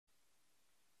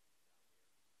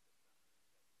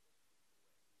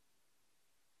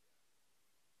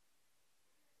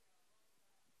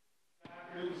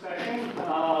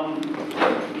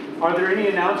Are there any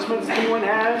announcements anyone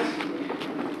has?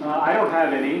 I don't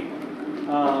have any.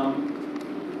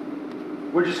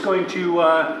 We're just going to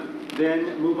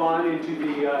then move on into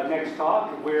the next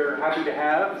talk. We're happy to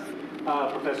have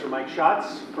Professor Mike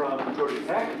Schatz from Georgia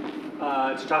Tech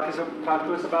to talk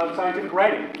to us about scientific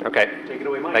writing. Okay. Take it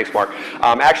away, Mike. Thanks, Mark.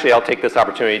 Actually, I'll take this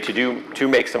opportunity to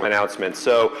make some announcements.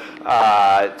 So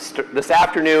this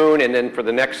afternoon and then for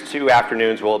the next 2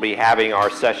 afternoons, we'll be having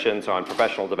our sessions on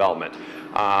professional development.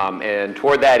 And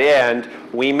toward that end,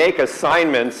 we make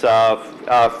assignments of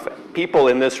people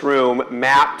in this room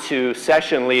mapped to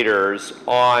session leaders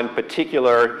on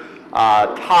particular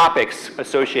topics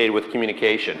associated with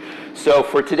communication. So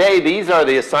for today, these are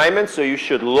the assignments, so you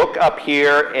should look up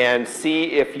here and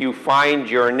see if you find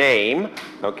your name.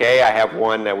 Okay, I have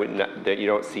one that you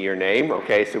don't see your name.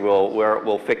 Okay, so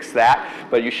we'll fix that.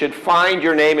 But you should find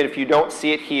your name, and if you don't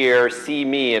see it here, see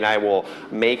me, and I will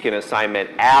make an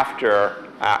assignment after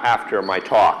my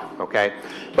talk, okay?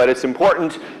 But it's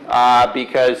important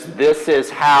because this is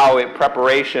how in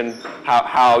preparation,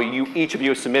 how each of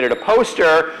you submitted a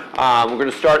poster. We're going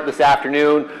to start this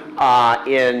afternoon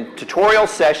in tutorial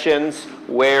sessions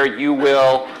where you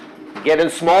will get in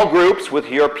small groups with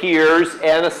your peers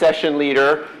and a session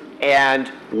leader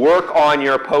and work on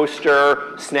your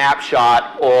poster,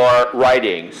 snapshot, or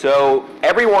writing. So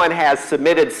everyone has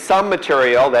submitted some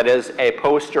material that is a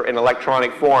poster in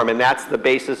electronic form, and that's the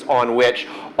basis on which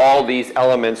all these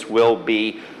elements will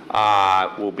be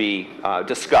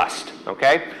discussed,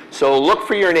 okay? So look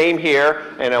for your name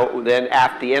here, and then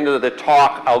at the end of the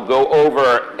talk, I'll go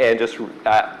over and just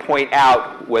point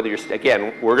out whether you're,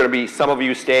 again, we're gonna be, some of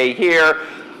you stay here,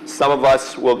 some of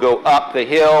us will go up the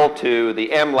hill to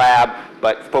the M Lab,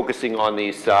 but focusing on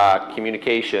these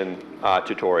communication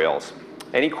tutorials.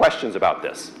 Any questions about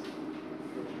this?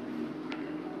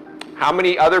 How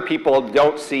many other people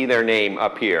don't see their name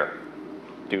up here?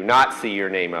 Do not see your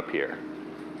name up here?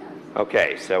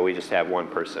 Okay, so we just have one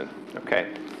person,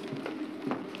 okay?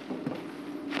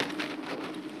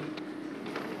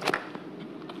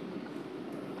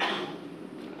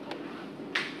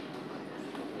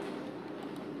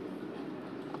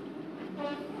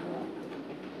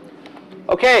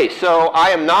 Okay, so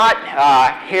I am not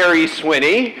Harry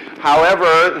Swinney.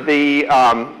 However, the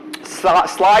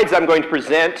slides I'm going to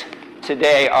present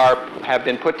today have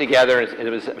been put together.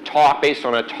 It was a talk based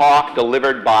on a talk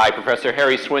delivered by Professor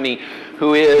Harry Swinney,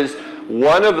 who is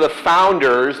one of the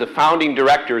founders, the founding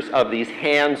directors of these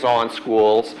hands-on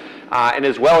schools, and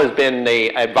as well has been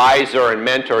the advisor and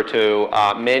mentor to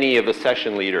many of the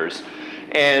session leaders.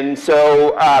 And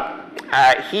so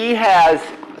he has,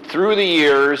 through the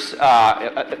years,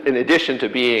 in addition to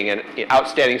being an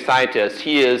outstanding scientist,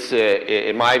 he is,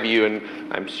 in my view, and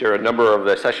I'm sure a number of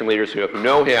the session leaders who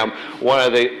know him, one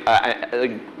of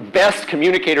the best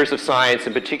communicators of science,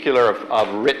 in particular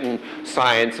of written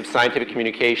science, of scientific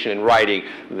communication and writing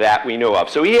that we know of.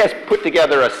 So he has put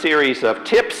together a series of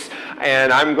tips,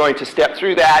 and I'm going to step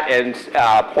through that and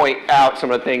point out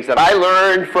some of the things that I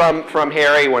learned from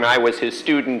Harry when I was his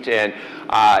student, and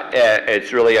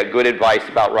it's really a good advice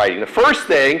about writing. The first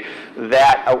thing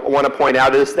that I want to point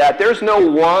out is that there's no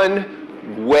one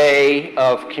way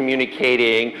of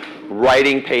communicating,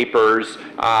 writing papers.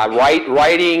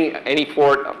 Writing any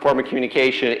form of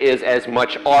communication is as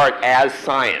much art as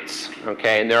science,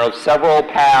 okay? And there are several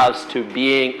paths to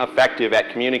being effective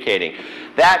at communicating.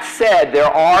 That said, there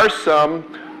are some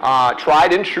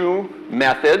tried and true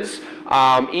methods.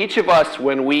 Each of us,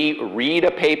 when we read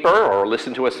a paper or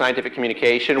listen to a scientific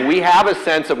communication, we have a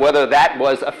sense of whether that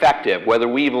was effective, whether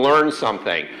we've learned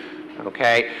something,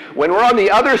 okay? When we're on the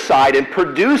other side and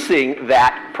producing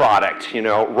that product, you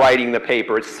know, writing the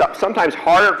paper, it's sometimes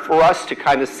harder for us to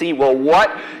kind of see, well,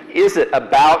 what is it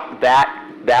about that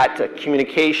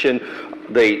communication,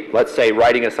 let's say,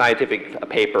 writing a scientific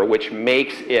paper, which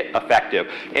makes it effective.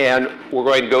 And we're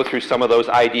going to go through some of those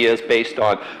ideas based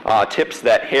on tips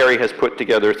that Harry has put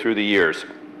together through the years.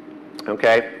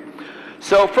 Okay?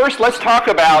 So first, let's talk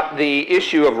about the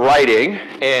issue of writing.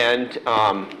 And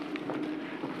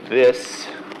this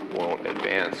won't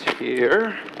advance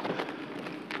here.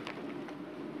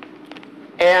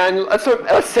 And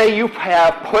let's say you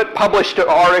have published an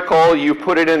article, you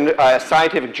put it in a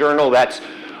scientific journal that's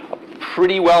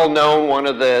pretty well known, one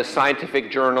of the scientific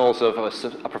journals of a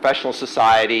professional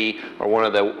society, or one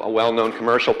of the well-known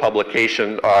commercial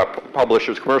commercial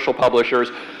publishers.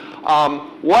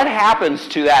 What happens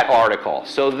to that article?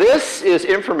 So this is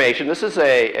information. This is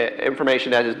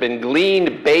information that has been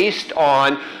gleaned based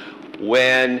on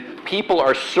when people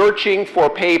are searching for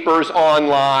papers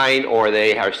online or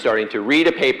they are starting to read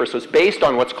a paper. So it's based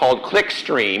on what's called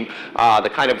clickstream, the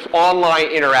kind of online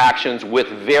interactions with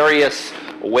various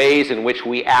ways in which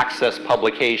we access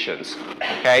publications,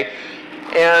 okay?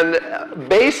 And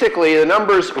basically, the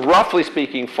numbers, roughly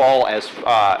speaking, fall as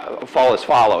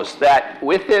follows. That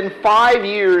within 5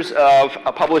 years of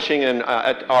publishing an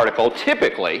article,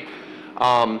 typically,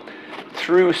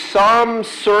 through some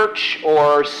search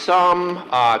or some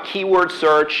keyword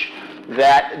search,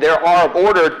 that there are of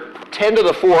order 10 to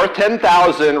the fourth,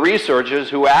 10,000 researchers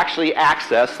who actually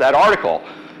access that article.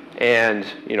 And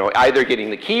either getting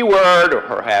the keyword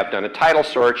or have done a title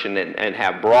search and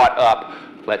have brought up,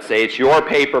 let's say it's your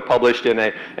paper published in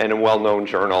a well-known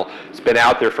journal. It's been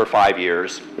out there for 5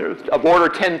 years. There's of order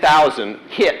 10,000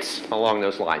 hits along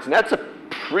those lines. And that's a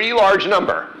pretty large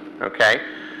number, okay?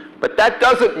 But that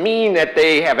doesn't mean that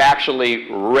they have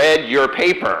actually read your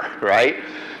paper, right?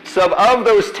 So of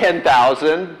those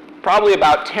 10,000, probably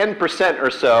about 10%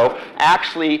 or so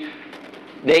actually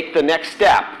make the next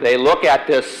step. They look at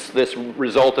this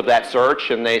result of that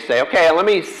search and they say, okay, let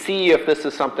me see if this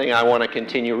is something I want to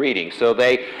continue reading. So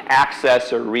they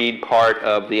access or read part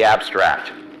of the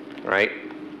abstract, right?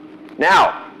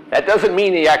 Now, that doesn't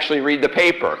mean they actually read the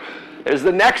paper. There's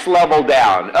the next level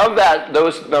down. Of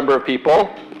those number of people,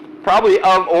 probably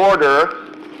of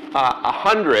order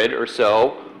 100 or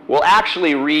so will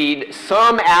actually read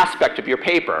some aspect of your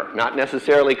paper, not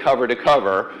necessarily cover to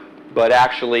cover, but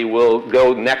actually will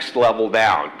go next level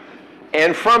down.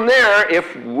 And from there,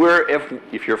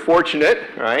 if you're fortunate,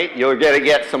 right, you're going to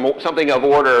get something of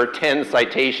order 10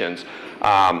 citations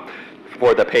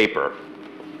for the paper.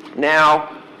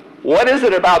 Now, what is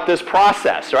it about this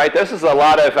process, right? This is a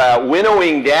lot of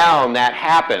winnowing down that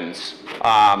happens.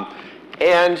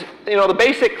 And the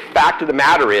basic fact of the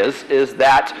matter is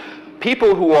that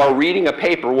people who are reading a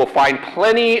paper will find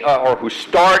plenty, or who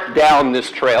start down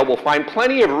this trail, will find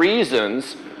plenty of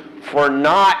reasons for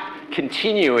not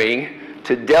continuing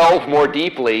to delve more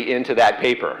deeply into that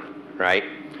paper, right?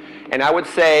 And I would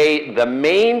say the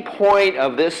main point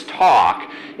of this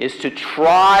talk is to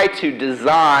try to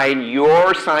design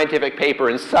your scientific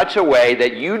paper in such a way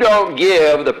that you don't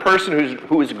give the person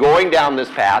who is going down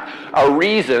this path a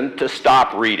reason to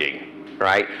stop reading.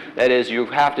 Right? That is, you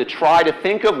have to try to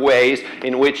think of ways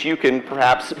in which you can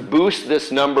perhaps boost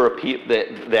this number of people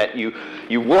that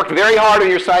you've worked very hard on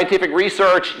your scientific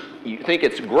research, you think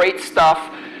it's great stuff,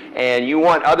 and you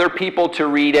want other people to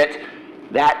read it.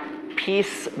 That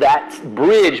piece, that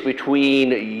bridge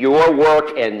between your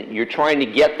work and you're trying to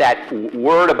get that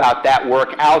word about that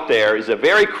work out there is a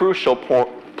very crucial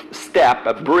step,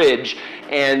 a bridge,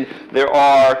 and there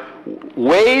are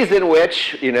ways in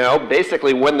which,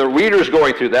 basically when the reader's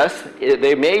going through this,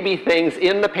 there may be things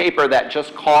in the paper that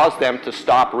just cause them to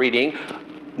stop reading.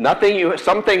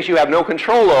 Some things you have no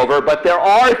control over, but there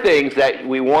are things that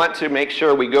we want to make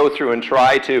sure we go through and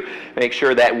try to make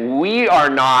sure that we are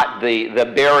not the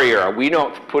barrier. We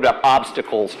don't put up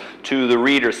obstacles to the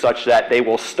reader such that they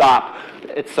will stop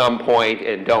at some point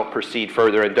and don't proceed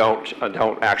further and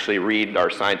don't actually read our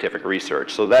scientific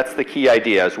research. So that's the key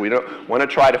idea, is we don't want to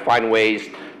try to find ways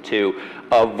to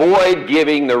avoid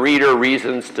giving the reader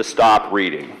reasons to stop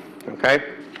reading. Okay?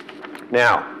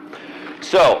 Now,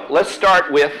 so let's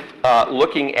start with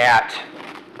looking at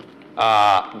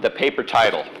the paper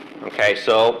title. Okay,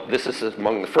 so this is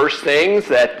among the first things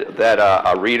that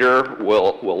a reader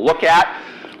will look at.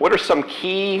 What are some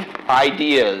key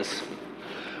ideas?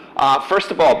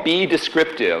 First of all, be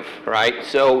descriptive, right?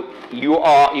 So you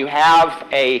have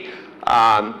a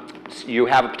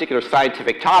particular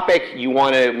scientific topic. You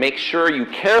want to make sure you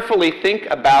carefully think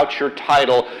about your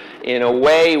title in a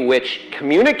way which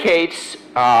communicates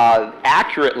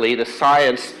accurately the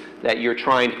science that you're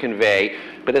trying to convey,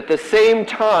 but at the same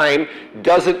time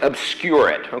doesn't obscure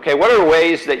it. Okay, what are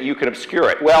ways that you can obscure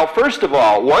it? Well, first of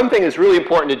all, one thing that's really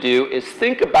important to do is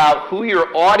think about who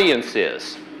your audience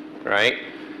is, right?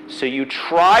 So you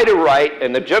try to write,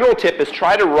 and the general tip is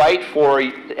try to write for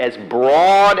as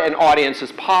broad an audience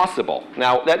as possible.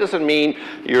 Now, that doesn't mean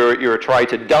you're trying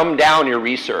to dumb down your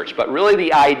research, but really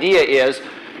the idea is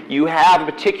you have a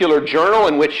particular journal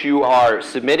in which you are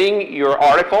submitting your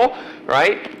article,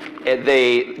 right?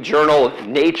 The journal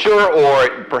Nature,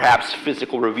 or perhaps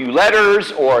Physical Review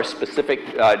Letters, or a specific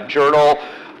journal.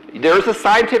 There's a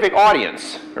scientific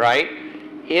audience, right?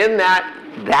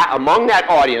 Among that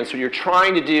audience, what you're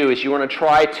trying to do is you want to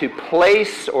try to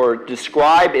place or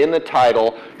describe in the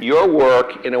title your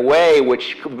work in a way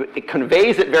which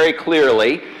conveys it very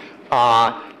clearly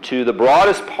to the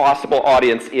broadest possible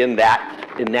audience in that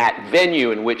that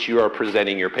venue in which you are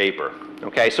presenting your paper.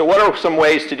 Okay, so what are some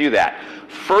ways to do that?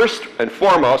 First and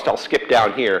foremost, I'll skip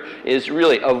down here, is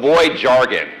really avoid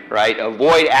jargon, right?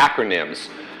 Avoid acronyms.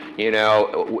 You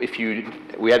know,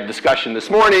 we had a discussion this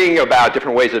morning about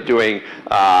different ways of doing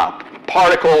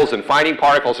particles and finding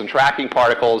particles and tracking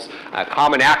particles. A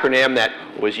common acronym that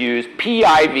was used,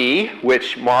 PIV,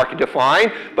 which Mark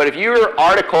defined. But if your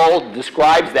article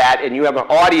describes that and you have an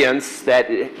audience that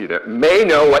may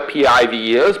know what PIV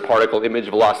is, particle image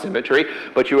velocimetry,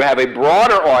 but you have a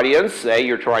broader audience, say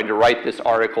you're trying to write this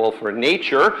article for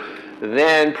Nature,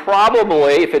 then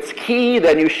probably, if it's key,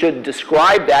 then you should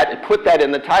describe that and put that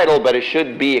in the title, but it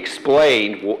should be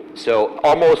explained. So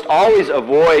almost always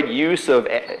avoid use of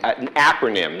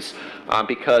acronyms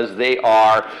because they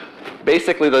are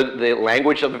basically the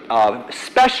language of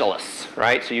specialists,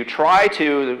 right? So you try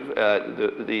to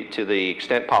the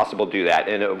extent possible, do that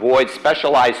and avoid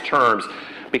specialized terms.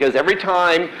 Because every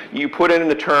time you put in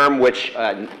a term which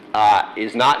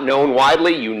is not known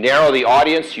widely, you narrow the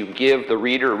audience, you give the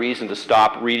reader a reason to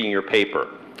stop reading your paper,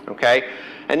 okay?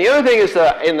 And the other thing is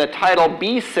in the title,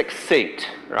 be succinct,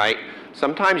 right?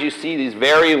 Sometimes you see these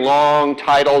very long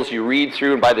titles you read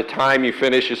through, and by the time you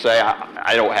finish, you say,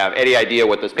 I don't have any idea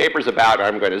what this paper's about,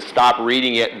 I'm going to stop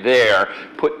reading it there,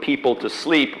 put people to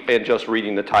sleep in just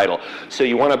reading the title. So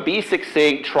you want to be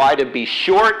succinct, try to be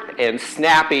short and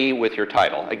snappy with your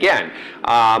title. Again,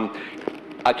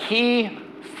 a key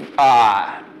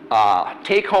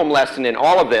take-home lesson in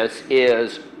all of this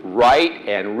is write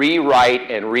and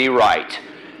rewrite and rewrite.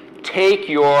 Take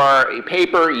your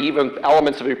paper, even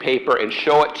elements of your paper, and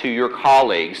show it to your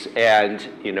colleagues, and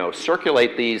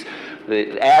circulate these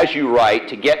as you write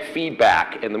to get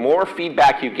feedback. And the more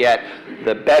feedback you get,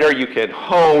 the better you can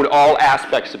hone all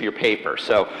aspects of your paper.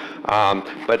 So,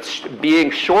 but being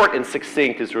short and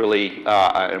succinct is really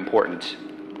an important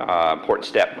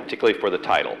step, particularly for the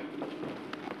title.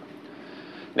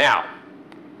 Now,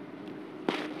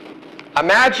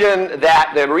 imagine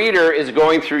that the reader is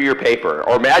going through your paper,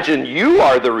 or imagine you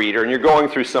are the reader and you're going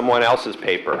through someone else's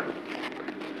paper.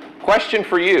 Question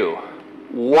for you,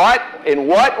 in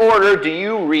what order do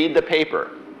you read the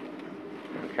paper?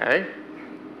 Okay.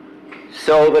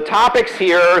 So the topics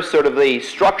here, sort of the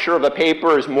structure of the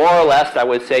paper is more or less, I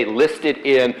would say, listed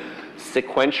in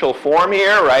sequential form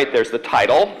here, right? There's the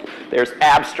title, there's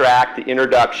abstract, the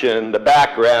introduction, the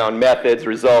background, methods,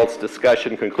 results,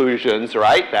 discussion, conclusions,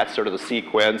 right? That's sort of the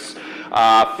sequence.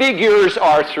 Figures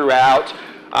are throughout,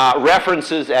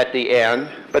 references at the end.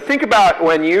 But think about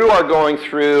when you are going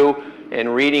through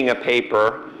and reading a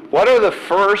paper, what are the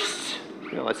first,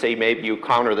 let's say maybe you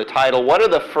counter the title, what are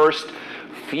the first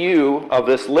few of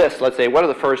this list? Let's say, what are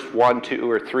the first 1, 2,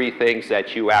 or 3 things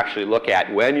that you actually look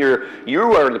at when you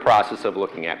are in the process of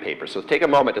looking at paper? So take a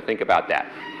moment to think about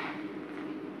that.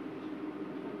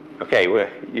 Okay,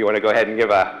 you want to go ahead and give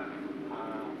a...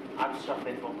 Abstract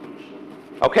and conclusion.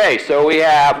 Okay, so we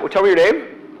have, tell me your name.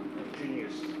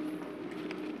 Junius.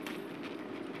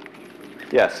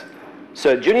 Yes.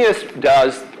 So Junius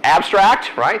does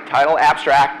abstract, right? Title,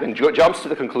 abstract, and jumps to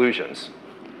the conclusions.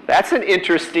 That's an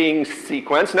interesting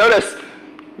sequence. Notice,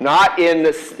 not in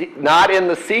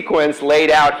the sequence laid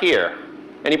out here.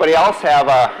 Anybody else have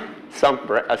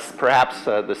perhaps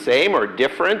the same or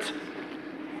different?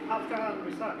 Abstract and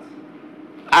results.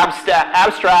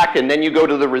 Abstract, and then you go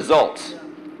to the results.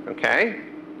 Okay.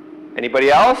 Anybody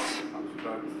else?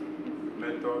 Abstract,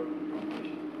 method.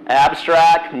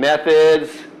 Abstract,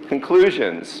 methods,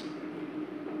 conclusions.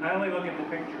 I only look at the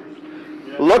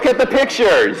pictures. Look at the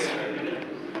pictures.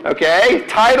 Okay,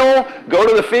 title, go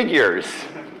to the figures.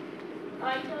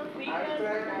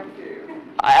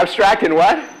 Abstract and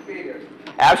what? Figures.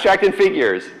 Abstract and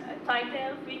figures.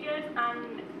 Title, figures,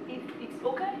 and if it's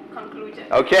okay, conclusion.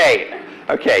 Okay.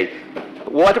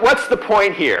 What's the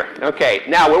point here? Okay,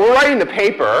 now when we're writing the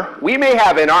paper, we may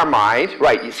have in our mind,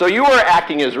 right, so you are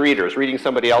acting as readers, reading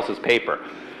somebody else's paper.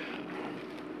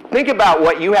 Think about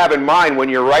what you have in mind when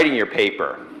you're writing your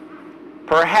paper.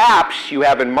 Perhaps you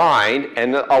have in mind,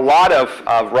 and a lot of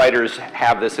writers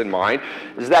have this in mind,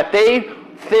 is that they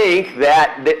think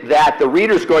that the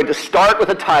reader's going to start with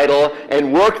a title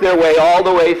and work their way all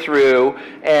the way through,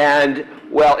 and,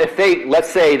 well, if let's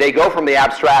say they go from the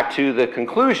abstract to the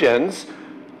conclusions,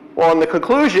 well, in the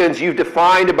conclusions, you've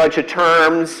defined a bunch of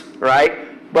terms, right?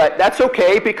 But that's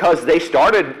okay because they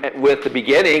started with the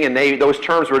beginning and those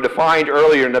terms were defined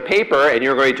earlier in the paper, and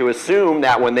you're going to assume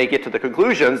that when they get to the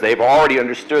conclusions, they've already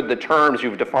understood the terms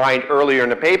you've defined earlier in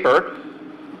the paper.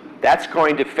 That's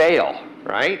going to fail,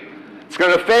 right? It's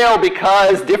going to fail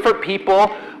because different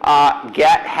people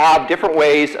have different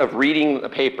ways of reading the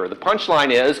paper. The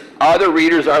punchline is, other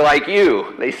readers are like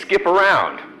you. They skip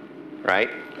around, right?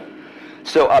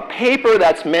 So a paper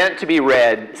that's meant to be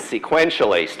read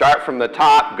sequentially, start from the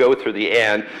top, go through the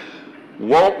end,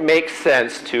 won't make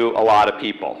sense to a lot of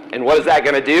people. And what is that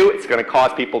going to do? It's going to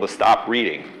cause people to stop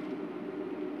reading.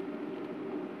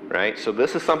 Right? So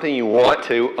this is something you want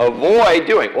to avoid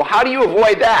doing. Well, how do you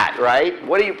avoid that, right?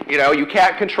 What do you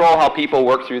can't control how people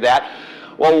work through that.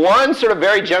 Well, one sort of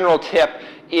very general tip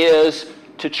is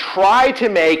to try to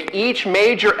make each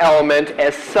major element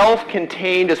as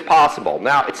self-contained as possible.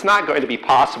 Now, it's not going to be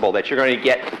possible that you're going to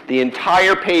get the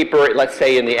entire paper, let's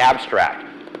say in the abstract,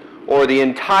 or the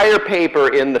entire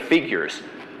paper in the figures.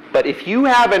 But if you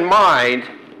have in mind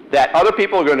that other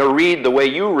people are going to read the way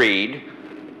you read,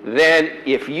 then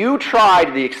if you try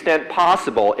to the extent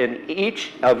possible in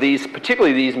each of these,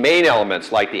 particularly these main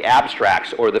elements like the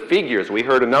abstracts or the figures, we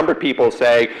heard a number of people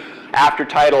say, after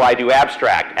title I do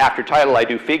abstract, after title I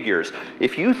do figures.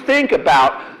 If you think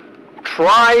about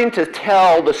trying to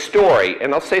tell the story,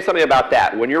 and I'll say something about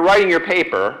that. When you're writing your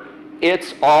paper,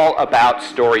 it's all about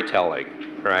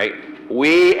storytelling, right?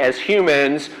 We as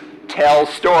humans tell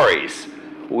stories.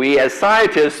 We as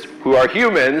scientists who are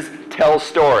humans tell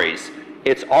stories.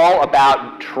 It's all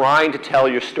about trying to tell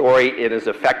your story in as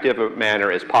effective a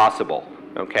manner as possible,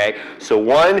 okay? So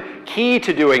one key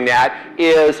to doing that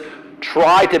is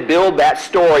try to build that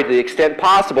story to the extent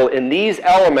possible in these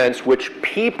elements which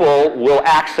people will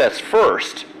access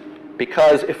first.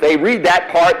 Because if they read that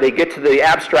part, they get to the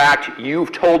abstract,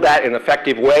 you've told that in an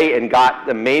effective way and got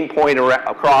the main point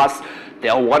across,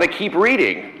 they'll want to keep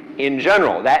reading. In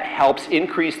general, that helps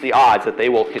increase the odds that they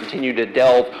will continue to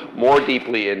delve more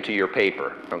deeply into your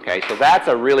paper. Okay, so that's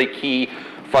a really key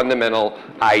fundamental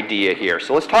idea here.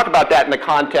 So let's talk about that in the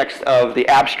context of the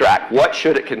abstract. What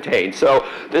should it contain? So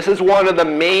this is one of the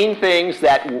main things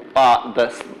that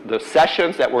the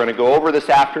sessions that we're going to go over this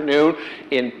afternoon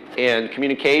in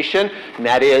communication, and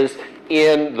that is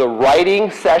in the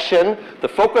writing session, the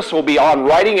focus will be on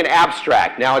writing an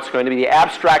abstract. Now it's going to be the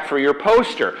abstract for your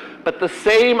poster, but the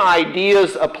same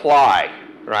ideas apply,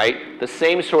 right? The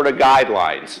same sort of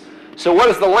guidelines. So what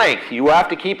is the length? You have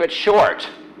to keep it short.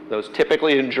 Those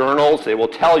typically in journals, they will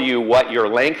tell you what your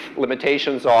length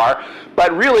limitations are,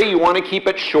 but really you want to keep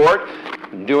it short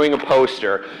doing a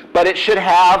poster, but it should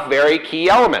have very key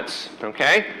elements,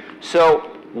 okay?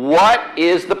 So what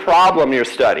is the problem you're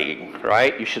studying,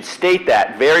 right? You should state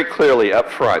that very clearly up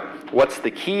front. What's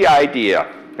the key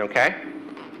idea, okay?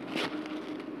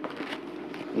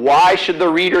 Why should the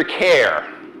reader care,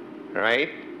 right?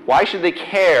 Why should they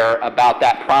care about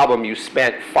that problem you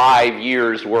spent 5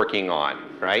 years working on,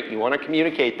 right? You want to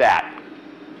communicate that.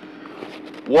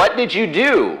 What did you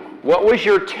do? What was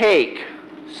your take?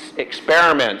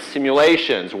 Experiments,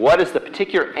 simulations. What is the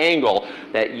particular angle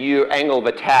of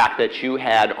attack that you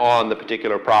had on the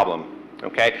particular problem?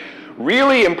 Okay.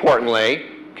 Really importantly,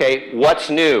 okay, what's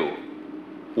new?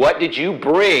 What did you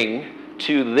bring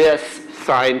to this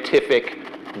scientific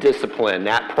discipline,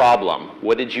 that problem?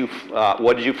 What did you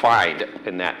find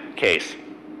in that case?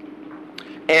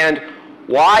 And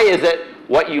why is it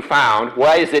what you found?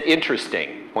 Why is it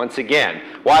interesting? Once again,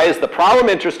 why is the problem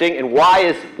interesting, and why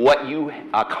is what you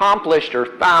accomplished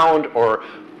or found or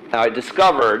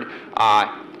discovered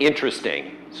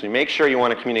interesting? So you make sure you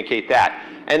want to communicate that.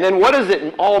 And then what does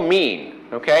it all mean?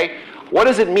 Okay? What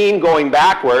does it mean going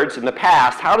backwards in the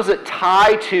past? How does it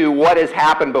tie to what has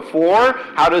happened before?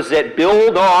 How does it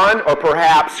build on or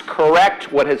perhaps correct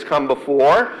what has come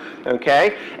before?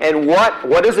 Okay? And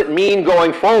what does it mean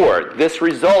going forward? This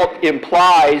result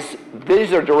implies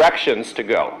these are directions to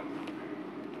go.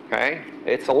 Okay?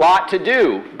 It's a lot to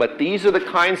do, but these are the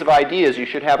kinds of ideas you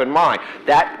should have in mind.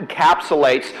 That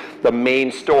encapsulates the main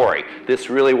story. This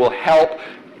really will help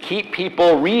keep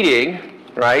people reading,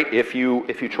 right, if you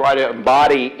try to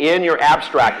embody in your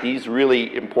abstract these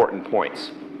really important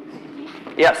points.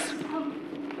 Yes?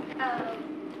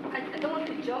 I don't want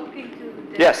to jump into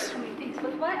the yes. things,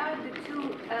 but why are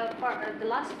the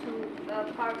last two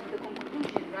parts of the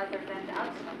conclusion rather than the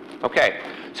abstract? Okay,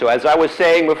 so as I was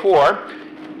saying before,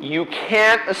 you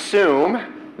can't assume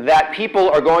that people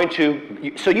are going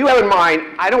to, so you have in mind,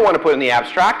 I don't want to put in the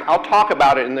abstract, I'll talk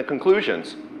about it in the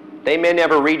conclusions. They may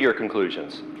never read your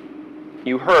conclusions.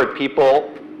 You heard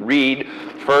people read,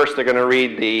 first they're going to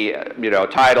read the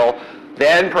title,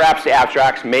 then perhaps the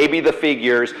abstracts, maybe the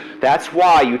figures. That's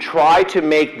why you try to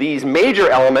make these major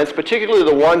elements, particularly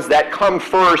the ones that come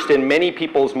first in many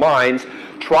people's minds,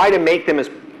 try to make them as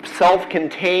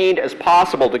self-contained as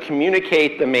possible to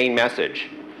communicate the main message.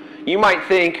 You might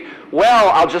think,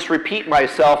 well, I'll just repeat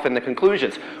myself in the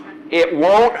conclusions. It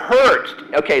won't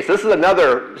hurt. Okay, so this is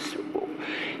another,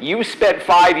 you spent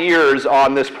 5 years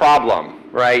on this problem,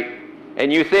 right?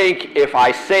 And you think if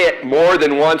I say it more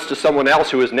than once to someone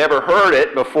else who has never heard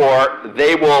it before,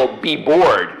 they will be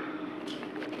bored.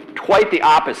 Quite the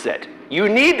opposite. You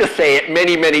need to say it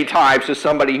many, many times to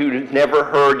somebody who's never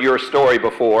heard your story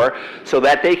before so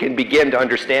that they can begin to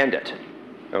understand it.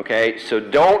 Okay, so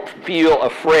don't feel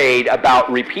afraid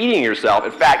about repeating yourself.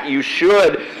 In fact, you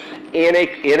should, in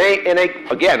a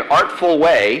again, artful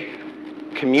way,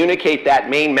 communicate that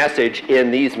main message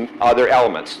in these other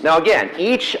elements. Now again,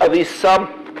 each of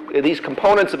these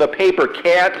components of a paper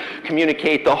can't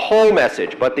communicate the whole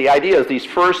message, but the idea is these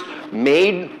first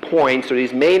main points or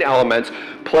these main elements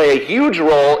play a huge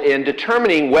role in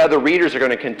determining whether readers are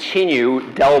going to continue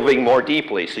delving more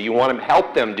deeply. So you want to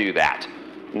help them do that,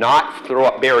 not throw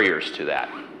up barriers to that.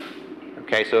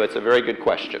 Okay, so it's a very good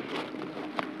question.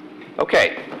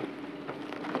 Okay.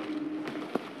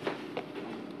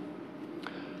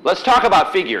 Let's talk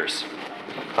about figures.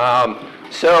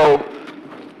 So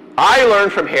I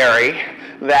learned from Harry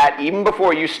that even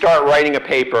before you start writing a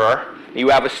paper, you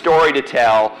have a story to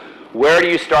tell. Where do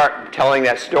you start telling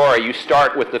that story? You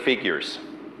start with the figures.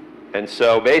 And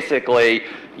so basically,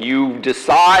 you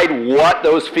decide what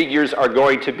those figures are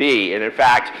going to be. And in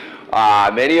fact,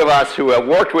 many of us who have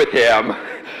worked with him,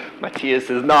 Matthias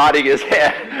is nodding his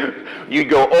head, you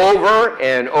go over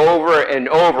and over and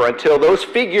over until those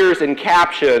figures and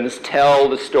captions tell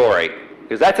the story.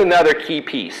 Because that's another key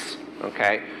piece,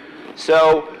 okay?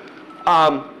 So,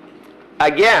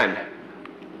 again,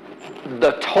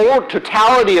 the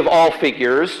totality of all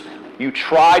figures, you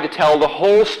try to tell the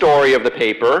whole story of the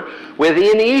paper.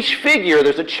 Within each figure,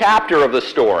 there's a chapter of the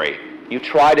story. You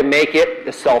try to make it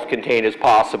as self-contained as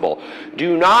possible.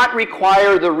 Do not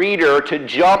require the reader to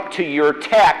jump to your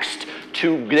text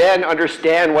to then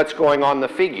understand what's going on in the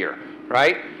figure,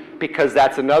 right? Because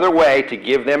that's another way to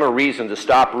give them a reason to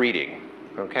stop reading,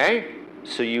 okay?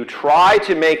 So you try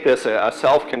to make this a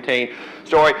self-contained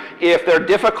story. If they're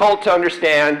difficult to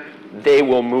understand, they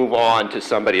will move on to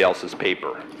somebody else's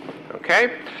paper,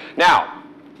 okay? Now,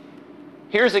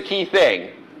 here's a key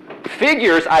thing.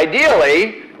 Figures,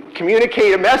 ideally,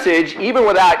 communicate a message even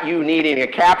without you needing a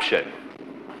caption.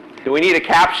 Do we need a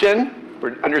caption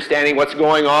for understanding what's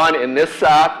going on in this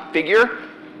figure?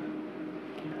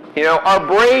 You know, our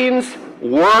brains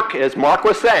work, as Mark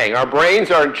was saying, our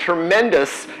brains are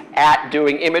tremendous at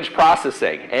doing image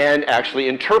processing and actually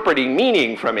interpreting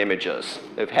meaning from images.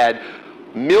 They've had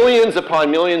millions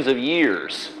upon millions of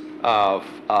years of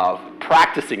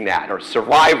practicing that, or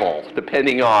survival,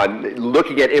 depending on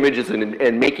looking at images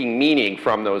and making meaning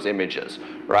from those images,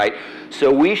 right?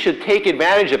 So we should take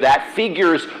advantage of that.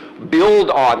 Figures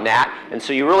build on that, and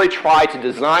so you really try to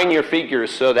design your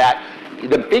figures so that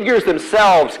the figures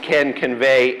themselves can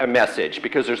convey a message,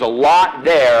 because there's a lot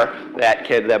there that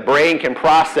the brain can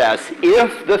process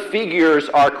if the figures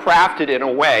are crafted in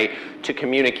a way to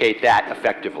communicate that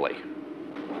effectively.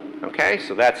 Okay,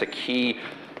 so that's a key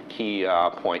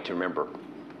point to remember.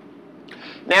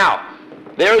 Now,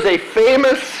 there's a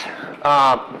famous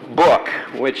book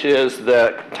which is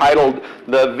titled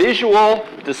The Visual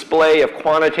Display of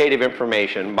Quantitative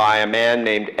Information by a man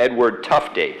named Edward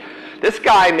Tufte. This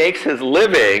guy makes his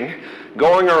living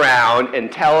going around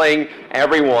and telling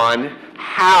everyone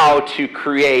how to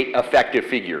create effective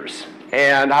figures.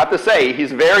 And I have to say,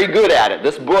 he's very good at it.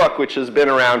 This book, which has been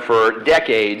around for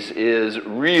decades, is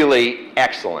really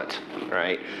excellent,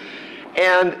 right?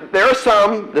 And there are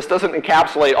some, this doesn't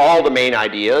encapsulate all the main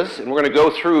ideas, and we're going to go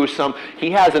through some.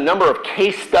 He has a number of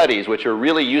case studies which are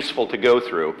really useful to go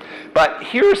through. But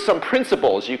here's some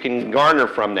principles you can garner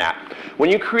from that. When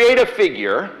you create a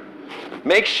figure,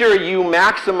 make sure you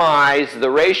maximize the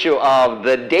ratio of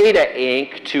the data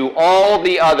ink to all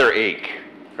the other ink,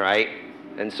 right?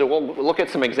 And so we'll look at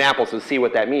some examples and see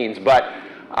what that means. But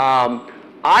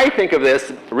I think of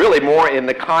this really more in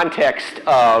the context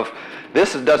of,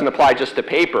 this doesn't apply just to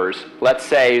papers. Let's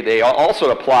say they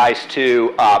also applies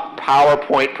to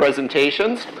PowerPoint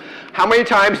presentations. How many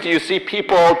times do you see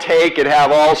people take and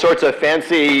have all sorts of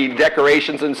fancy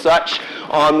decorations and such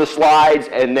on the slides,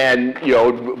 and then, you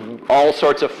know, all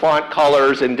sorts of font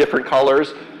colors and different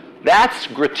colors? That's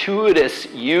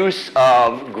gratuitous use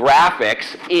of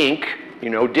graphics, ink, you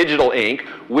know, digital ink,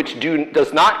 which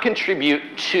does not contribute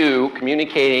to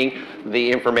communicating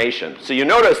the information. So you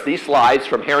notice these slides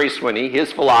from Harry Swinney,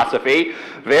 his philosophy,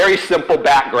 very simple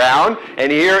background,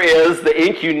 and here is the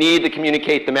ink you need to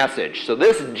communicate the message. So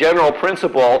this general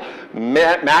principle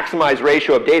maximize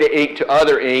ratio of data ink to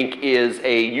other ink is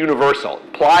a universal.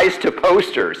 Applies to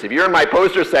posters. If you're in my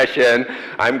poster session,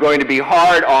 I'm going to be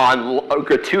hard on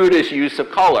gratuitous use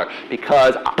of color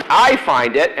because I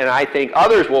find it, and I think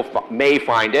others may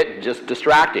find it, just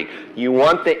distracting. You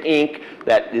want the ink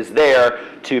that is there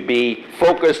to be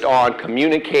focused on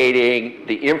communicating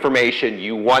the information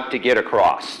you want to get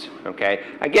across. Okay?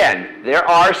 Again,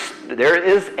 there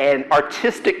is an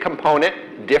artistic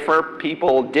component. Different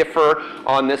people differ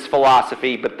on this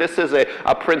philosophy, but this is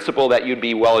a principle that you'd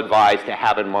be well advised to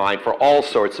have in mind for all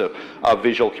sorts of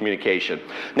visual communication.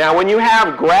 Now, when you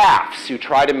have graphs, you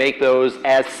try to make those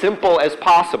as simple as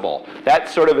possible. That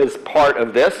sort of is part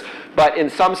of this. But in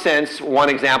some sense, one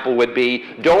example would be,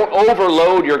 don't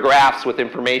overload your graphs with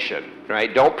information,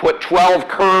 right? Don't put 12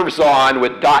 curves on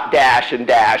with dot, dash,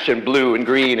 and blue, and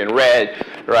green, and red,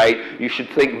 right? You should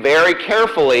think very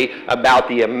carefully about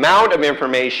the amount of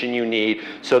information you need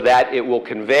so that it will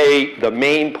convey the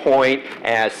main point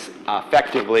as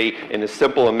effectively in as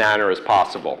simple a manner as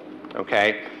possible,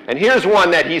 okay? And here's one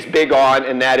that he's big on,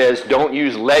 and that is don't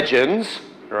use legends.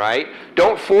 Right?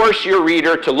 Don't force your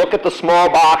reader to look at the small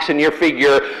box in your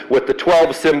figure with the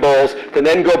 12 symbols and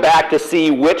then go back to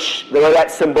see where that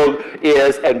symbol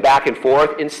is and back and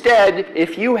forth. Instead,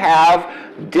 if you have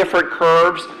different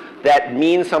curves that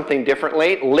mean something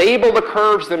differently, label the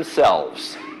curves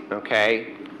themselves.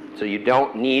 Okay? So you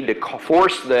don't need to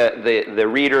force the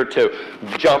reader to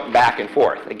jump back and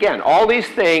forth. Again, all these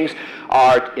things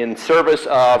are in service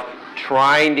of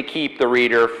trying to keep the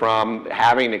reader from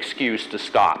having an excuse to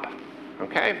stop.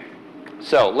 Okay?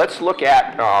 So let's look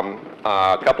at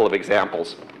a couple of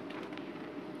examples.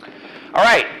 All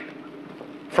right.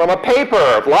 From a paper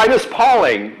of Linus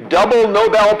Pauling, double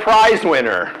Nobel Prize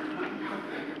winner.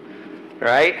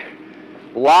 Right?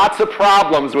 Lots of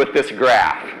problems with this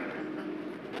graph.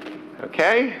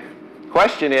 Okay?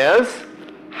 Question is,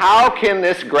 how can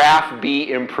this graph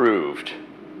be improved?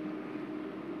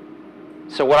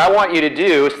 So what I want you to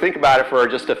do is think about it for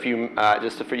just a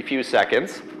few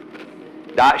seconds.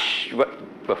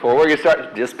 Before we're going to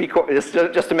start,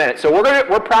 just a minute. So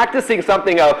we're practicing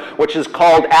something which is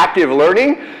called active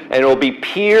learning, and it will be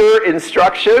peer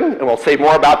instruction, and we'll say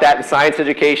more about that in science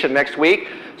education next week.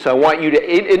 So I want you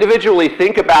to individually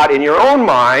think about in your own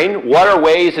mind what are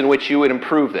ways in which you would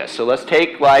improve this. So let's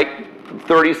take like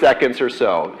 30 seconds or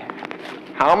so.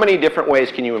 How many different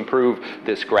ways can you improve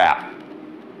this graph?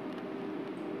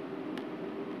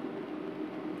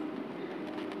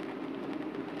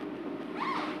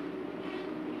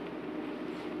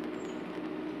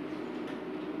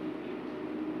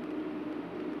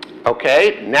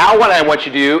 Okay, now what I want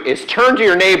you to do is turn to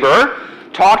your neighbor,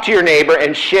 talk to your neighbor,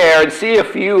 and share and see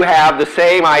if you have the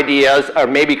same ideas or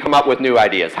maybe come up with new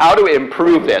ideas. How to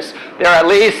improve this? There are at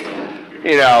least,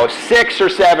 6 or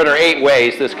 7 or 8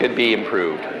 ways this could be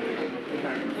improved.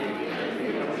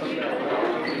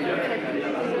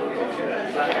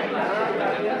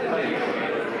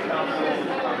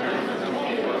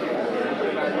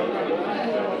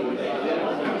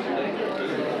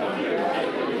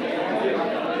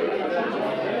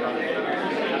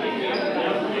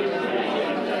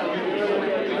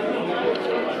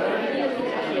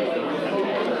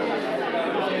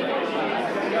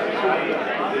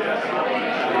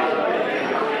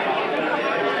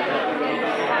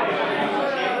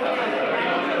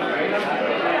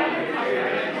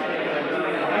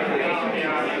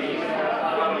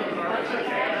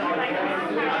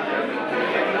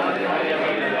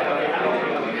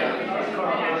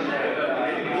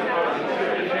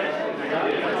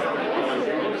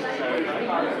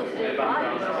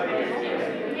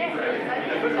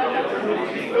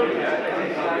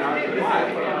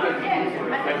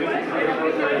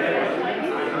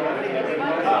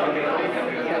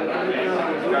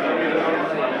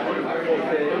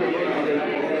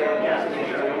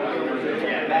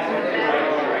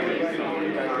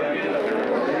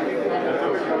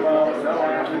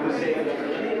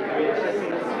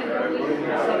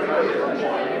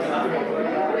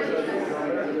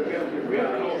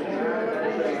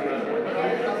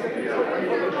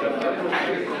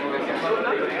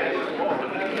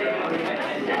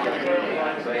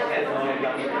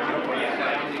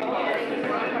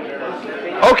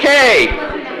 Okay,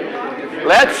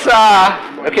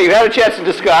 okay, you've had a chance to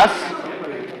discuss.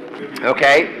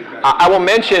 Okay, I will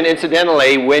mention,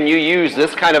 incidentally, when you use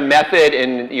this kind of method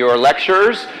in your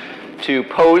lectures, to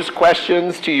pose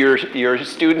questions to your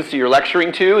students you're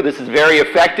lecturing to. This is very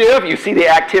effective. You see the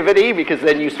activity because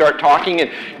then you start talking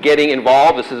and getting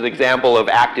involved. This is an example of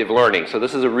active learning. So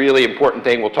this is a really important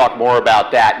thing. We'll talk more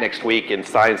about that next week in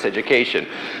science education.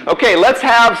 Okay, let's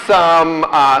have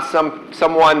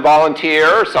someone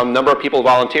volunteer, some number of people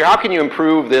volunteer. How can you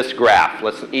improve this graph?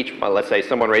 Let's say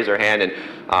someone raise their hand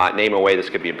and name a way this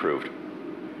could be improved.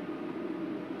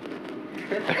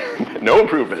 No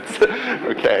improvements.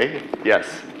 Okay, yes.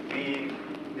 We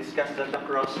discussed that the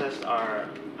crosses are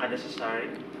unnecessary.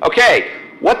 Okay,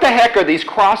 what the heck are these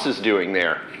crosses doing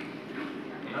there?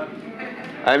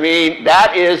 I mean,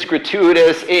 that is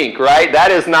gratuitous ink, right?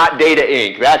 That is not data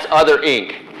ink. That's other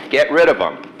ink. Get rid of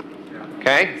them.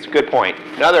 Okay, it's a good point.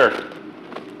 Another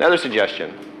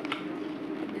suggestion.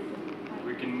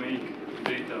 We can make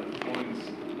data points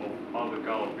of other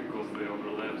color because they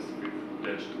overlaps with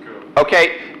dashed curve.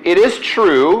 Okay, it is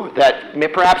true that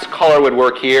perhaps color would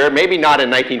work here. Maybe not in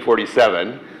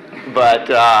 1947, but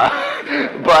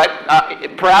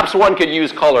perhaps one could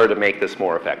use color to make this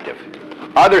more effective.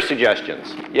 Other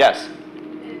suggestions? Yes.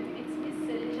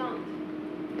 It's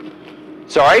legend.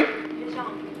 Sorry?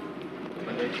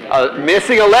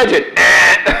 Missing a legend.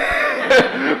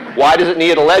 Why does it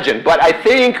need a legend? But I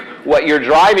think what you're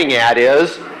driving at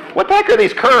is, what the heck are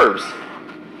these curves?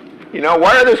 You know,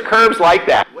 why are those curves like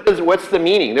that? What's the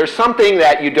meaning? There's something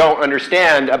that you don't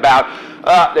understand about,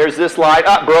 there's this line,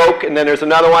 broke, and then there's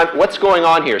another one. What's going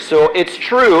on here? So it's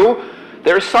true,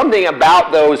 there's something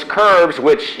about those curves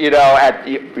which, you know,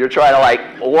 you're trying to like,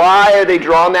 why are they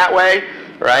drawn that way,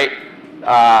 right?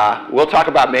 We'll talk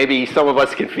about, maybe some of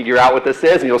us can figure out what this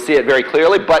is, and you'll see it very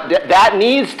clearly, but that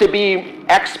needs to be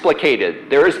explicated.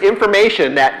 There is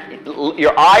information that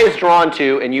your eye is drawn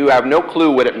to, and you have no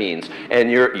clue what it means, and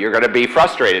you're going to be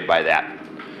frustrated by that.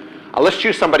 Let's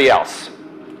choose somebody else.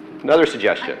 Another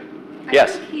suggestion.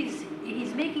 Yes? I think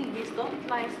he's making these dotted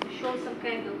lines to show some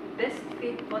kind of best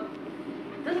fit, but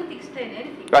it doesn't explain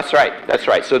anything. That's right. That's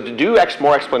right. So to do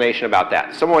more explanation about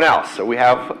that. Someone else. So we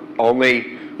had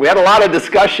a lot of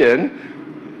discussion.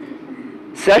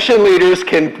 Session leaders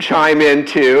can chime in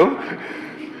too.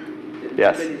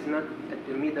 Yes. The label is not at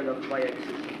the middle of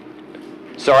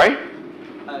y-axis. Sorry?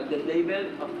 The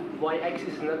label of y-axis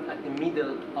is not at the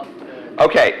middle of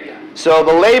Okay, so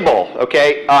the label,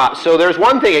 okay, so there's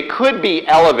one thing, it could be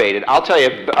elevated. I'll tell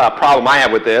you a problem I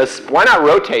have with this. Why not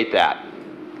rotate that?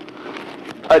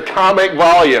 Atomic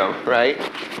volume, right?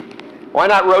 Why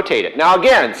not rotate it? Now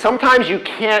again, sometimes you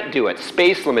can't do it,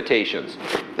 space limitations.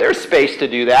 There's space to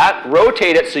do that.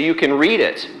 Rotate it so you can read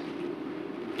it.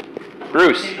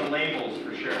 Bruce? Rotate the labels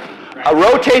for sure.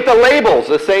 Rotate the labels,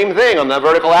 the same thing on the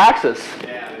vertical axis,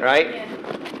 right? Yeah.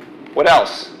 What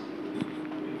else?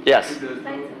 Yes?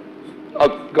 Title.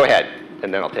 Oh, go ahead,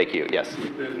 and then I'll take you, yes.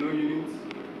 There's no units.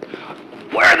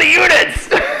 Where are the units?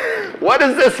 What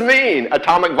does this mean?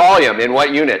 Atomic volume, in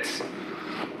what units?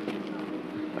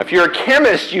 If you're a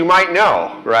chemist, you might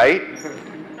know, right?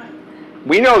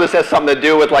 We know this has something to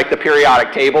do with like the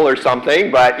periodic table or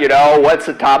something, but you know, what's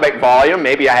atomic volume?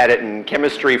 Maybe I had it in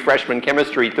chemistry, freshman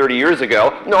chemistry 30 years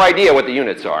ago. No idea what the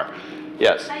units are.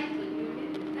 Yes? Title.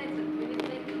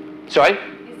 Sorry?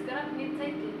 It's gonna be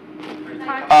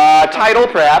title. Title,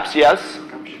 perhaps, yes.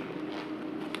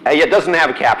 It doesn't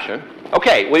have a caption.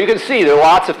 Okay, well you can see there are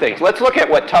lots of things. Let's look at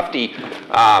what Tufte,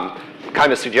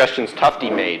 kind of suggestions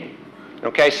Tufte made.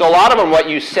 Okay, so a lot of them, what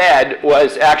you said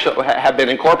was actually have been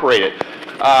incorporated.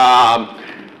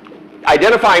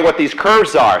 Identifying what these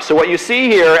curves are. So what you see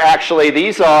here, actually,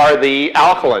 these are the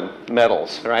alkaline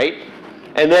metals, right?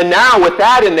 And then now with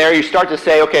that in there, you start to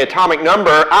say, okay, atomic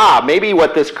number, maybe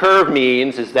what this curve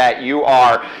means is that you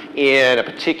are in a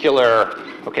particular,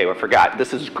 okay, I forgot,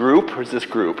 this is group, or is this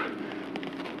group?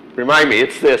 Remind me,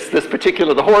 it's this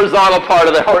particular, the horizontal part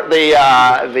of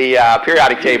the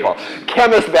periodic table.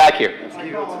 Chemist back here.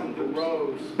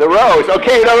 The rows,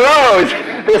 okay, the rows.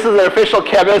 This is an official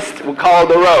chemist, we call it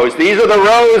the rows. These are the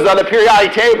rows on the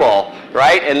periodic table,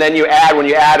 right? And then you add, when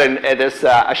you add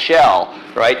a shell,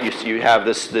 right, you have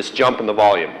this jump in the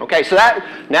volume. Okay, so that,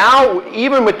 now,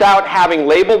 even without having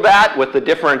labeled that with the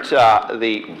different,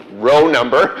 the row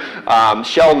number,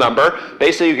 shell number,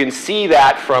 basically you can see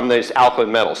that from this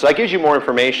alkaline metal. So that gives you more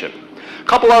information. A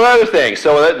couple of other things.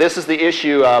 So this is the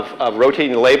issue of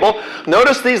rotating the label.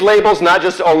 Notice these labels not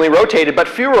just only rotated, but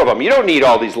fewer of them. You don't need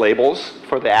all these labels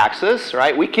for the axis,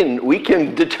 right? We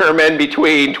can determine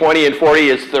between 20 and 40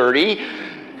 is 30,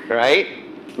 right?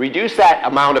 Reduce that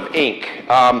amount of ink.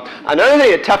 Another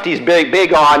thing that Tufte's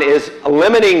big on is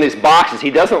limiting these boxes. He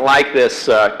doesn't like this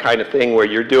kind of thing where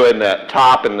you're doing the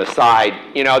top and the side.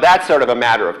 You know, that's sort of a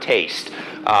matter of taste.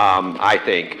 I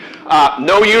think.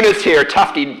 No units here.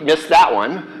 Tufty missed that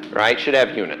one, right? Should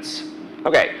have units.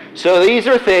 Okay, so these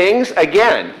are things,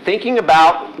 again, thinking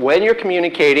about when you're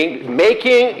communicating,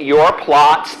 making your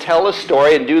plots tell a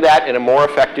story and do that in a more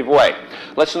effective way.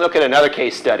 Let's look at another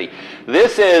case study.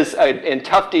 This is, in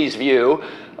Tufty's view,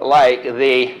 like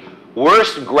the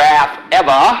worst graph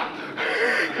ever,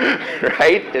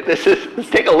 right? Let's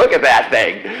take a look at that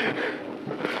thing.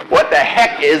 What the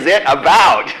heck is it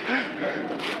about?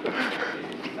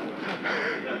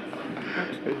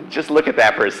 Just look at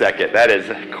that for a second. That is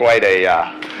quite a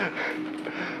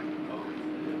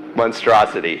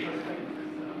monstrosity.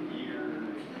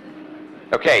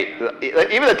 Okay,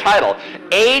 even the title,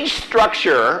 Age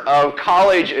Structure of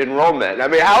College Enrollment. I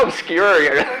mean, how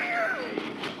obscure,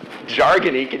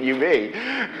 jargony can you be?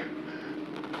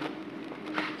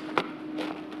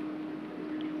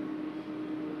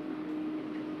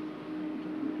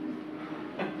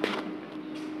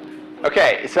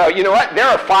 Okay, so you know what? There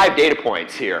are 5 data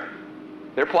points here.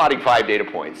 They're plotting 5 data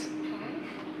points.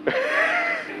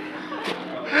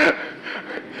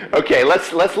 Okay,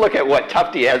 let's look at what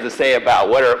Tufty has to say about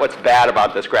what's bad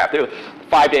about this graph. There are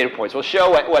 5 data points. We'll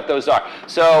show what those are.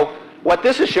 So what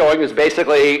this is showing is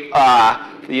basically,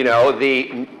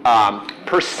 the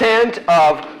percent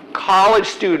of college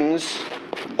students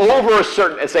over a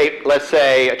certain, let's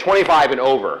say 25 and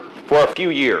over for a few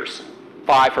years.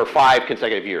 For 5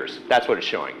 consecutive years. That's what it's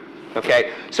showing.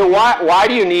 Okay? So why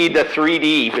do you need the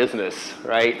 3D business,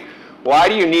 right? Why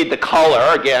do you need the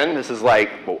color? Again, this is like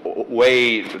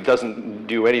doesn't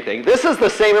do anything. This is the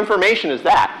same information as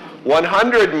that.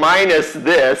 100 minus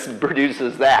this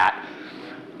produces that.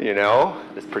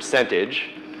 This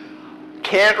percentage.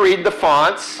 Can't read the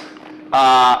fonts.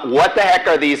 What the heck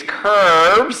are these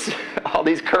curves? All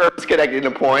these curves connected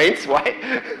to points. Why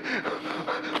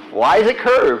is it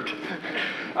curved?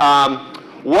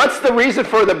 What's the reason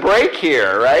for the break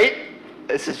here, right?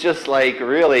 This is just like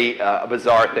really a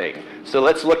bizarre thing. So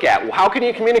let's look at how can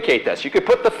you communicate this? You could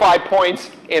put the 5 points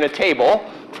in a table,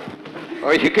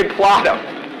 or you could plot them,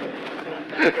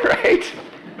 right?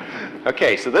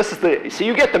 Okay, so so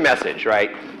you get the message, right?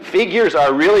 Figures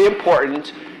are really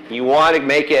important. You want to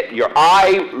make it, your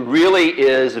eye really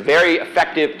is very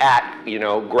effective at,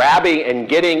 grabbing and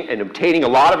getting and obtaining a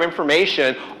lot of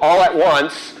information all at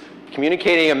once,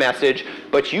 communicating a message,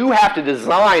 but you have to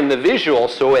design the visual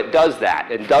so it does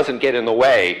that and doesn't get in the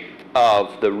way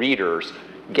of the readers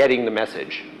getting the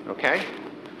message, okay?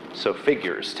 So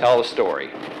figures, tell a story.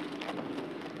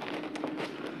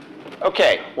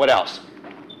 Okay, what else?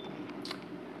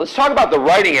 Let's talk about the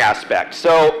writing aspect.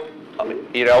 So,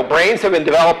 brains have been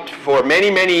developed for many,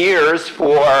 many years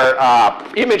for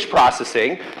image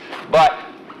processing, but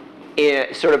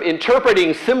sort of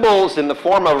interpreting symbols in the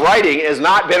form of writing has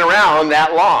not been around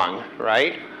that long,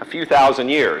 right? A few thousand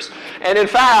years. And in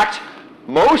fact,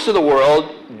 most of the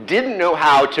world didn't know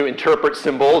how to interpret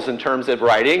symbols in terms of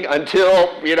writing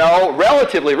until,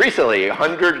 relatively recently,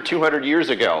 100 to 200 years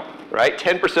ago, right?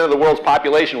 10% of the world's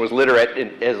population was literate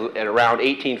in around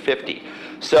 1850.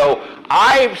 So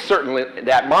I've certainly,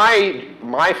 that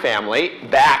my family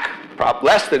back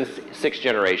less than 6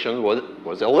 generations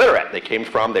was illiterate.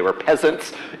 They were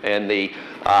peasants in the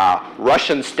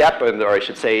Russian steppe, or I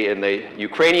should say in the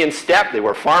Ukrainian steppe, they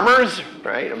were farmers,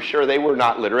 right? I'm sure they were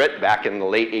not literate back in the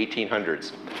late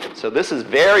 1800s. So this is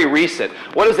very recent.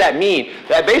 What does that mean?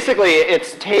 That basically it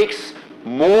takes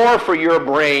more for your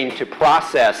brain to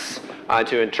process,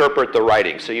 to interpret the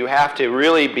writing. So you have to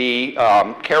really be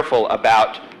careful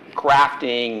about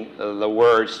crafting the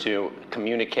words to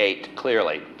communicate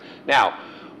clearly. Now,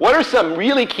 what are some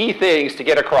really key things to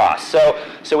get across?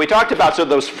 So we talked about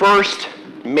those first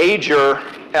major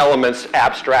elements,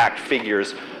 abstract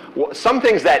figures. Some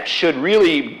things that should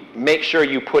really make sure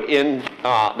you put in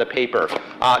the paper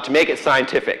to make it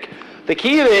scientific. The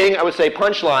key thing, I would say,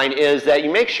 punchline, is that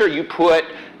you make sure you put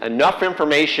enough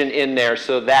information in there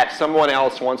so that someone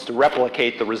else wants to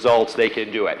replicate the results, they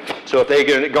can do it. So if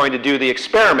they're going to do the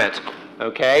experiment,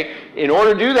 okay, in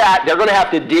order to do that, they're going to have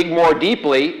to dig more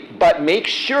deeply, but make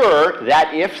sure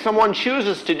that if someone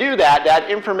chooses to do that,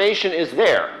 that information is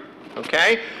there,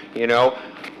 okay?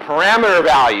 Parameter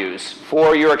values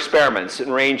for your experiments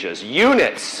and ranges,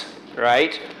 units,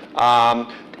 right?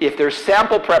 If there's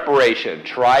sample preparation,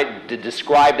 try to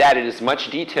describe that in as much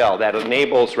detail that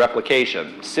enables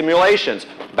replication. Simulations,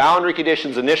 boundary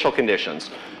conditions, initial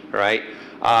conditions, right?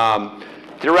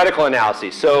 Theoretical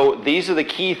analyses. So these are the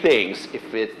key things.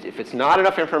 If it's not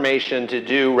enough information to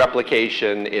do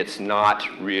replication, it's not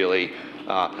really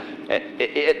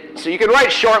So you can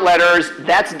write short letters.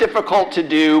 That's difficult to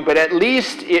do, but at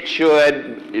least it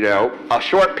should, you know, a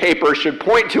short paper should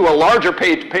point to a larger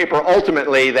paper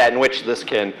ultimately that in which this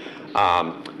can,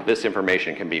 this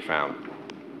information can be found.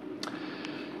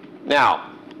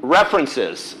 Now,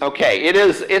 references. Okay,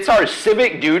 it's our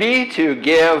civic duty to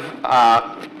give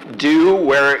due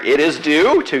where it is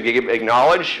due, to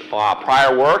acknowledge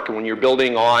prior work when you're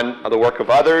building on the work of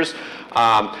others.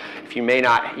 If you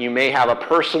may have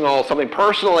something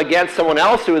personal against someone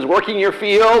else who is working your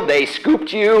field. They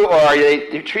scooped you, or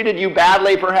they treated you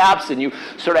badly perhaps, and you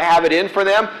sort of have it in for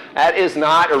them. That is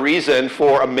not a reason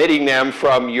for omitting them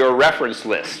from your reference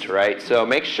list, right? So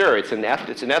make sure it's an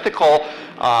ethical,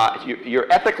 you're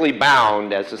ethically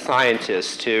bound as a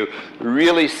scientist to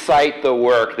really cite the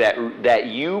work that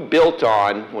you built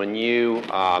on when you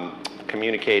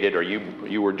communicated or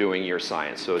you were doing your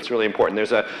science. So it's really important.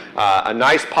 There's a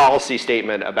nice policy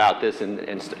statement about this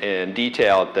in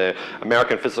detail at the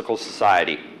American Physical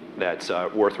Society that's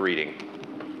worth reading.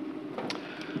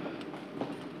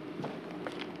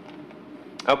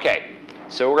 Okay,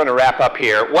 so we're going to wrap up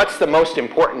here. What's the most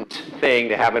important thing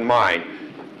to have in mind?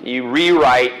 You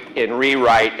rewrite and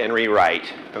rewrite and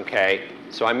rewrite, okay?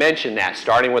 So I mentioned that,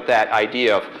 starting with that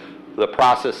idea of the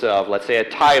process of, let's say, a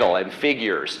title and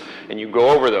figures, and you go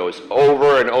over those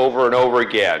over and over and over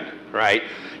again, right?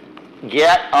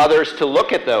 Get others to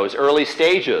look at those early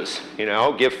stages, you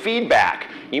know, give feedback.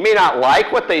 You may not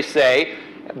like what they say,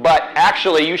 but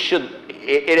actually you should,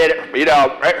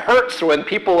 it hurts when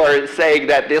people are saying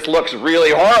that this looks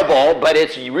really horrible, but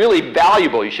it's really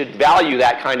valuable. You should value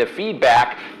that kind of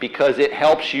feedback because it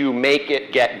helps you make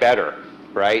it get better.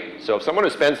 Right? So if someone who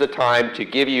spends the time to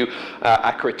give you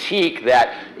a critique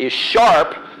that is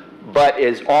sharp but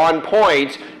is on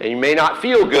point, and you may not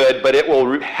feel good, but it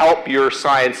will help your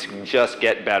science just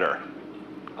get better.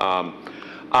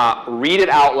 Read it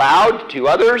out loud to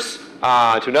others,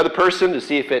 to another person, to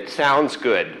see if it sounds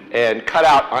good, and cut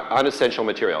out unessential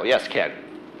material. Yes, Ken?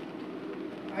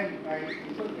 I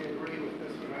completely agree with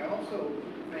this, but I also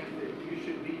think that you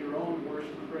should be your own worst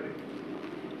critic.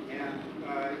 And,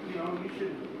 you know, you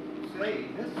should say,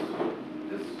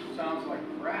 this sounds like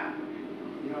crap,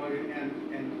 you know,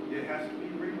 and it has to be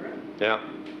reread. Yeah.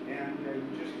 And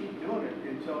you just keep doing it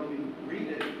until you read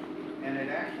it, and it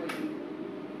actually,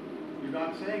 you're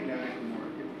not saying that anymore.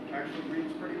 It actually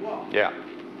reads pretty well. Yeah.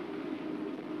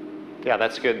 Yeah,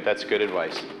 that's good. That's good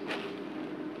advice.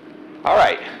 All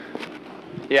right.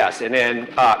 Yes, and then,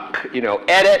 you know,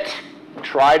 edit.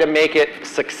 Try to make it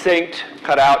succinct,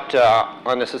 cut out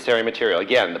unnecessary material.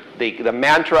 Again, the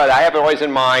mantra that I have always in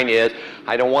mind is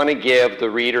I don't want to give the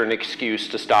reader an excuse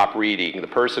to stop reading. The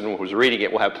person who's reading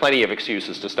it will have plenty of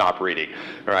excuses to stop reading.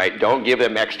 All right? Don't give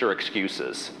them extra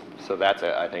excuses. So that's,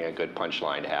 I think, a good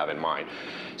punchline to have in mind.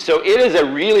 So it is a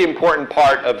really important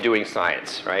part of doing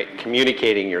science, right?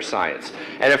 Communicating your science.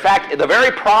 And in fact, the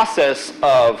very process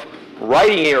of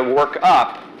writing your work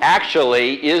up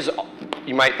actually is,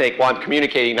 you might think, well, I'm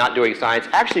communicating, not doing science.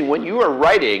 Actually, when you are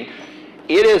writing,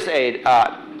 it is an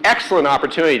excellent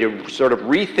opportunity to sort of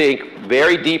rethink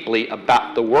very deeply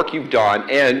about the work you've done,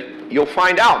 and you'll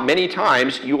find out many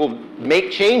times you will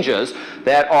make changes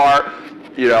that are,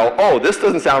 you know, oh, this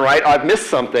doesn't sound right, I've missed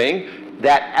something,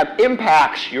 that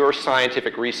impacts your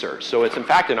scientific research. So it's in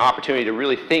fact an opportunity to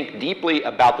really think deeply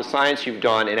about the science you've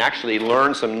done and actually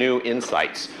learn some new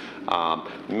insights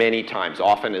many times,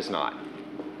 often as not.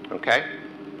 Okay?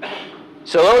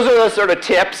 So those are the sort of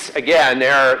tips. Again,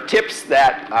 there are tips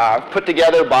that are put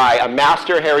together by a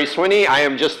master, Harry Swinney. I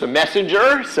am just the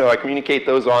messenger, so I communicate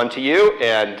those on to you.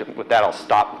 And with that, I'll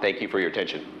stop. Thank you for your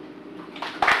attention.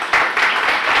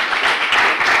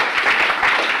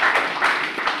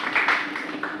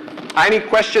 Any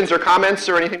questions or comments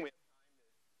or anything?